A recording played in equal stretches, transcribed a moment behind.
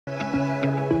Assalamu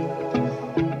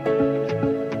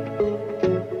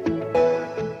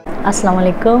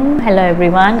alaikum. Hello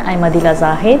everyone. I'm Adila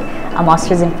Zahid, a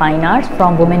Master's in Fine Arts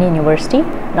from Women University,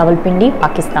 Rawalpindi,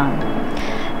 Pakistan.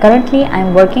 Currently,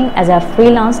 I'm working as a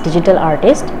freelance digital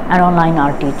artist and online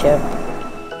art teacher.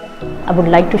 I would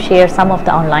like to share some of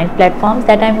the online platforms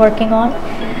that I'm working on,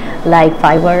 like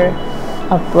Fiverr,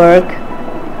 Upwork,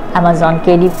 Amazon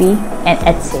KDP, and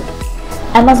Etsy.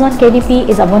 Amazon KDP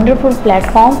is a wonderful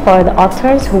platform for the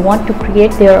authors who want to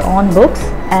create their own books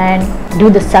and do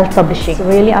the self-publishing. It's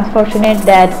really unfortunate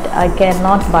that I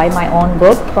cannot buy my own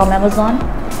book from Amazon.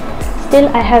 Still,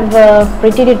 I have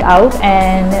printed it out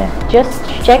and just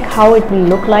check how it will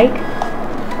look like.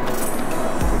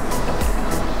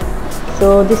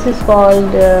 So this is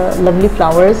called Lovely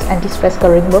Flowers Anti-Stress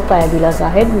Coloring Book by Adila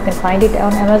Zahid. You can find it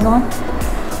on Amazon.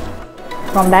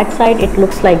 From back side it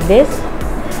looks like this,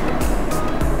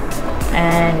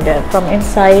 and from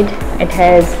inside it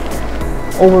has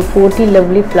over 40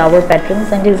 lovely flower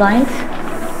patterns and designs.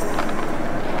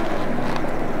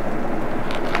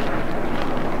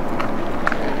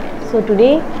 So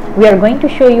today we are going to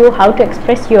show you how to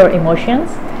express your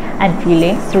emotions and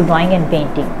feelings through drawing and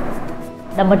painting.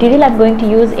 The material I'm going to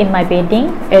use in my painting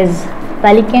is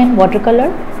Pelican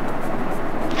watercolor.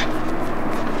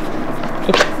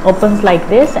 It opens like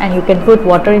this and you can put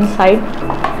water inside.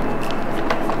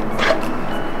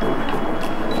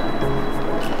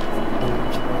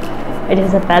 It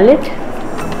is a palette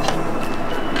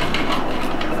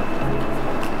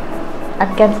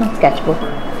and Canson sketchbook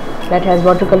that has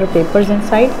watercolor papers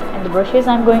inside, and the brushes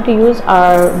I'm going to use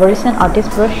are Verizon Artist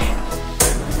brush.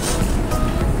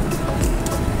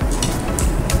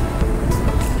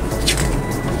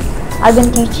 I've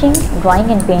been teaching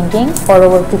drawing and painting for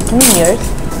over 15 years,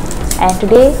 and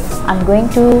today I'm going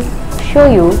to show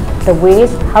you the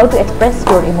ways how to express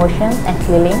your emotions and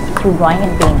feelings through drawing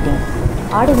and painting.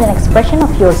 Art is an expression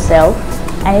of yourself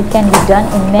and it can be done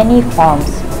in many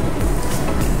forms.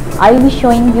 I will be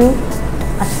showing you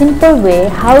a simple way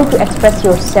how to express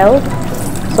yourself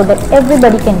so that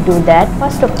everybody can do that.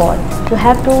 First of all, you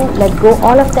have to let go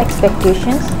all of the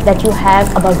expectations that you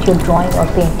have about your drawing or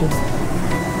painting.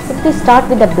 Simply start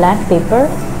with a blank paper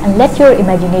and let your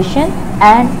imagination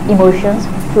and emotions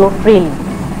flow freely.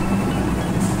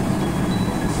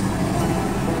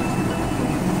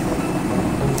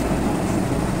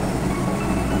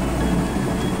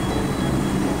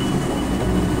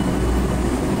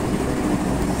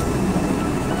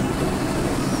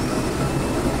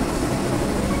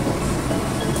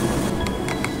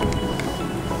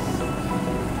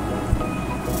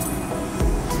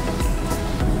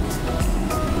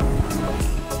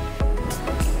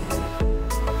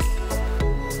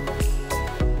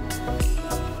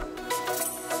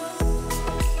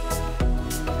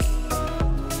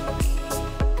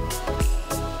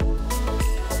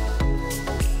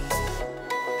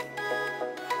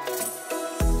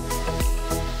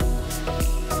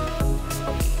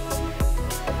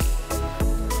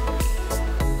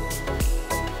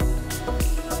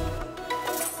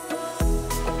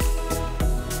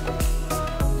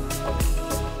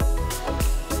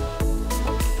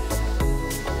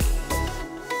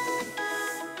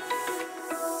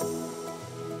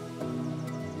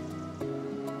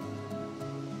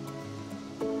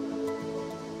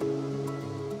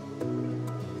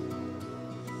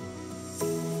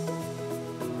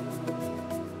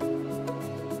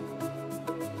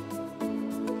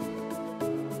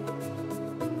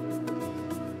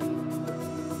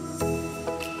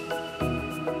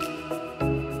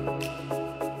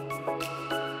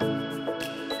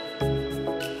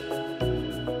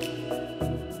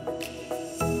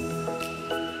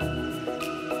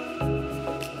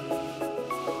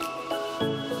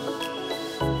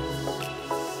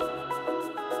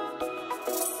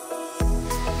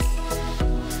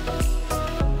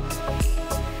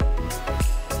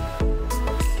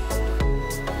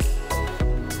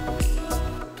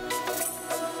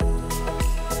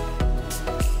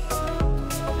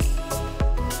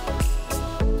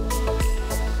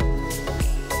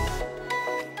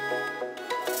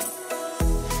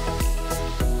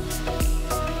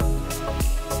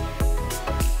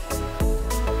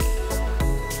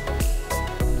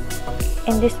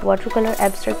 In this watercolor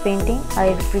abstract painting, I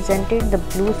represented the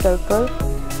blue circle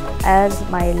as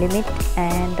my limit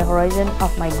and the horizon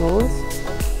of my goals.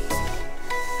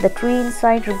 The tree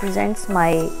inside represents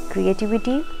my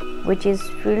creativity, which is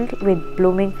filled with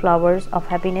blooming flowers of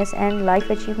happiness and life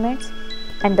achievements,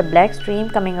 and the black stream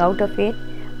coming out of it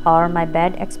are my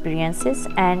bad experiences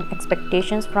and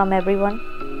expectations from everyone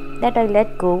that I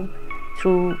let go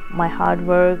through my hard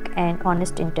work and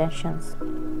honest intentions.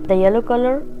 The yellow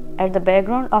color at the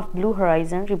background of blue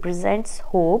horizon represents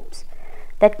hopes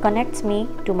that connects me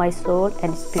to my soul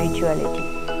and spirituality.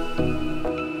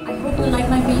 I hope you like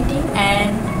my painting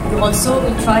and you also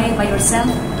will try by yourself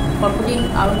for putting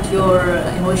out your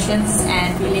emotions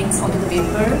and feelings onto the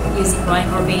paper using drawing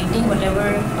or painting, whatever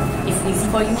is easy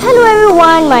for you. Hello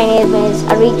everyone, my name is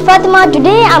Areej Fatima.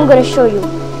 Today I'm going to show you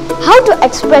how to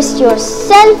express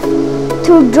yourself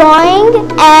through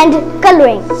drawing and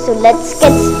coloring. So let's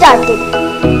get started.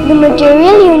 The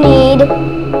material you need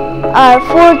are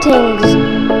 4 things: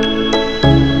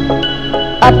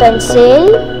 a pencil,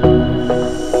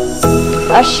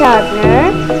 a sharpener,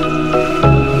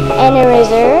 an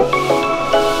eraser,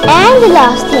 and the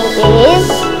last thing is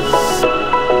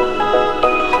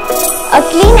a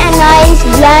clean and nice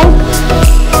blank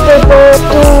paper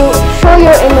to show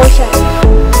your emotion.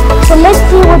 So let's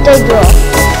see what I draw.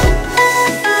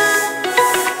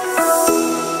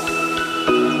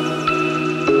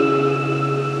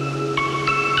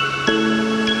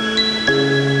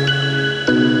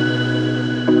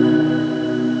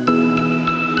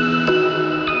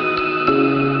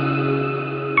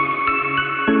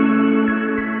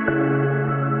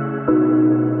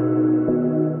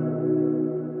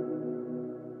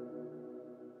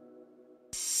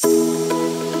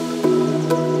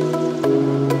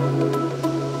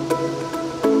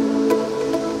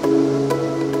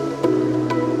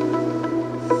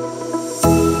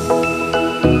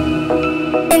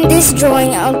 In this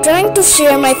drawing, I'm trying to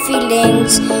share my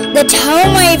feelings, that how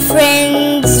my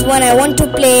friends, when I want to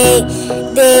play,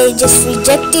 they just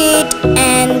reject it,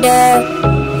 and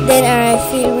then I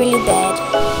feel really bad.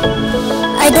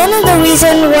 I don't know the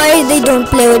reason why they don't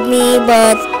play with me,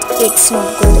 but it's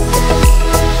not good.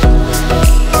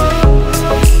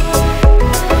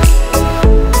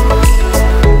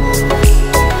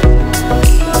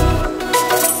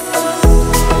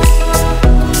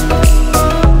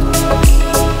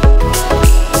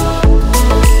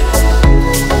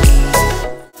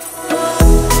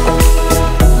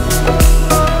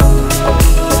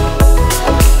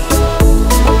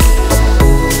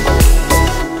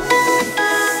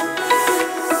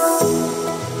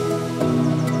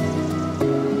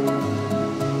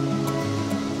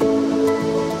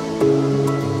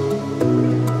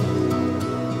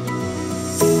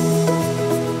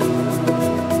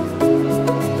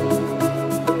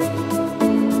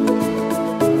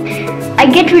 I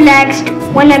get relaxed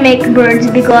when I make birds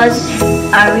because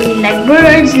I really like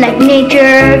birds, like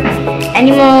nature,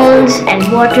 animals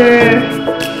and water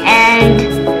and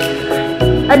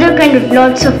other kind of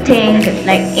lots of things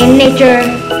like in nature,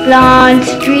 plants,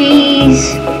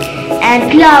 trees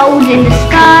and clouds in the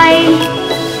sky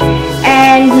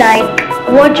and like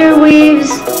water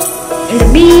waves in the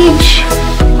beach,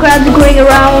 crabs going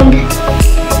around.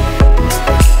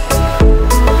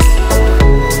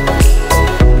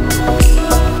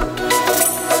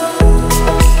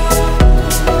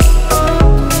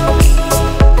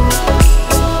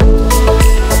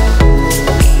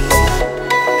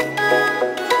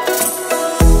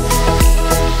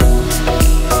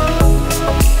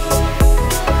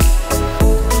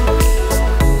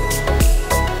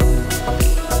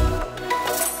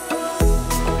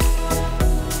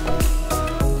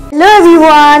 Hello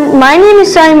everyone, my name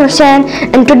is Sarim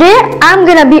and today I'm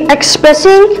gonna be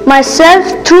expressing myself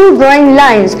through drawing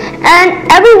lines,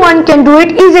 and everyone can do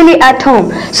it easily at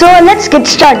home. So let's get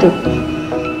started.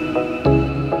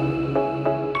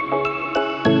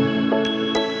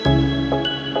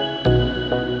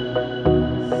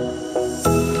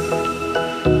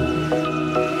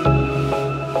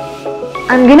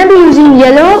 I'm gonna be using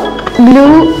yellow,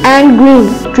 blue and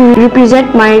green to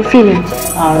represent my feelings.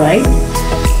 Alright.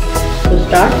 So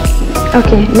start.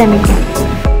 Okay, let me go.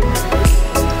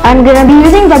 I'm gonna be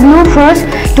using the blue first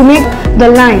to make the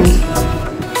lines.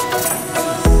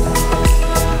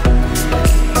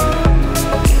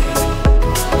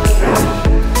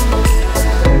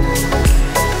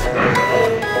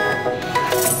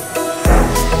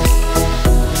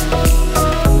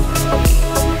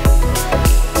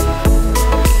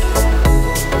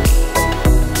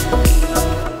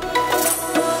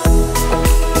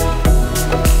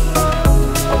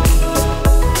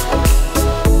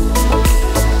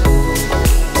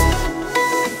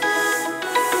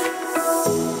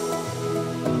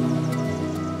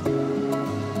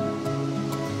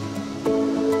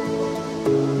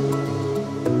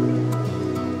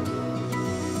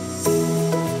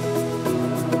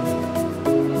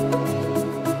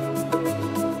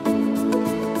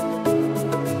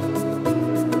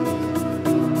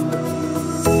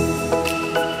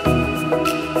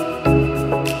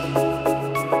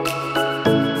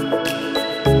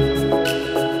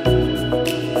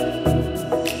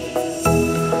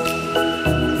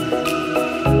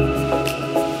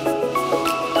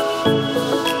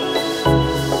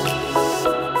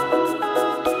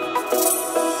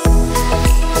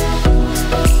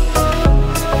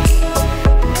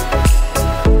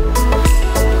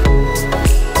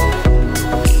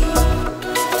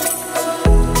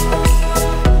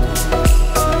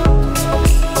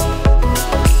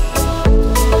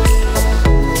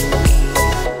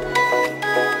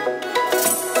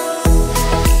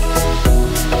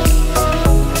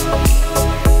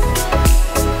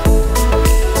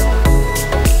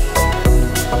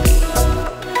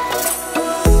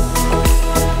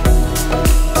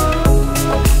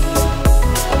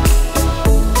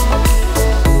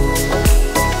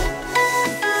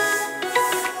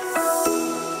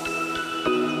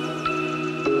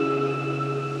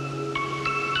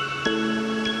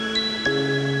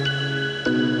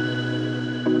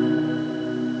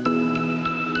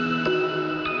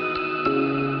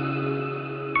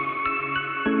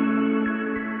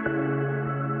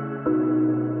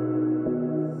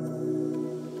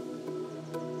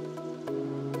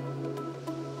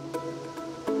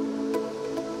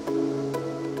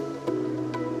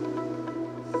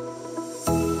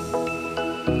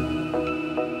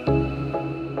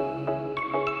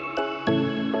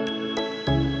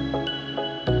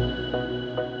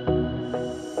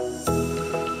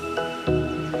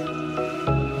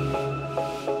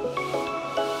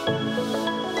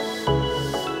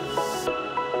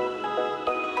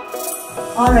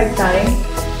 Alright Sarim,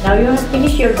 now you have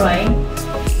finished your drawing.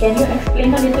 Can you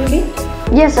explain a little bit?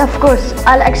 Yes, of course.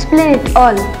 I'll explain it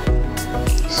all.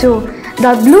 So,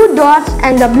 the blue dots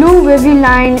and the blue wavy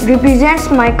line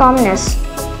represents my calmness.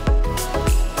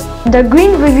 The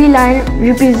green wavy line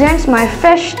represents my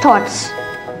fresh thoughts.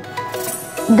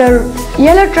 The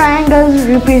yellow triangles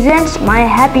represents my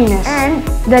happiness. And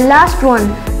the last one,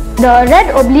 the red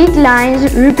oblique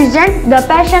lines represent the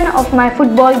passion of my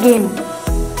football game.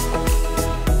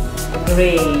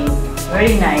 Great,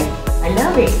 very nice. I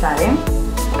love it, Sarim.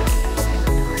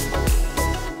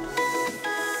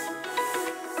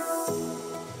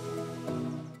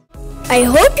 I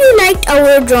hope you liked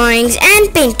our drawings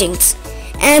and paintings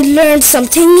and learned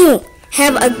something new.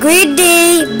 Have a great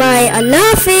day. Bye.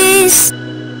 Allah Hafiz.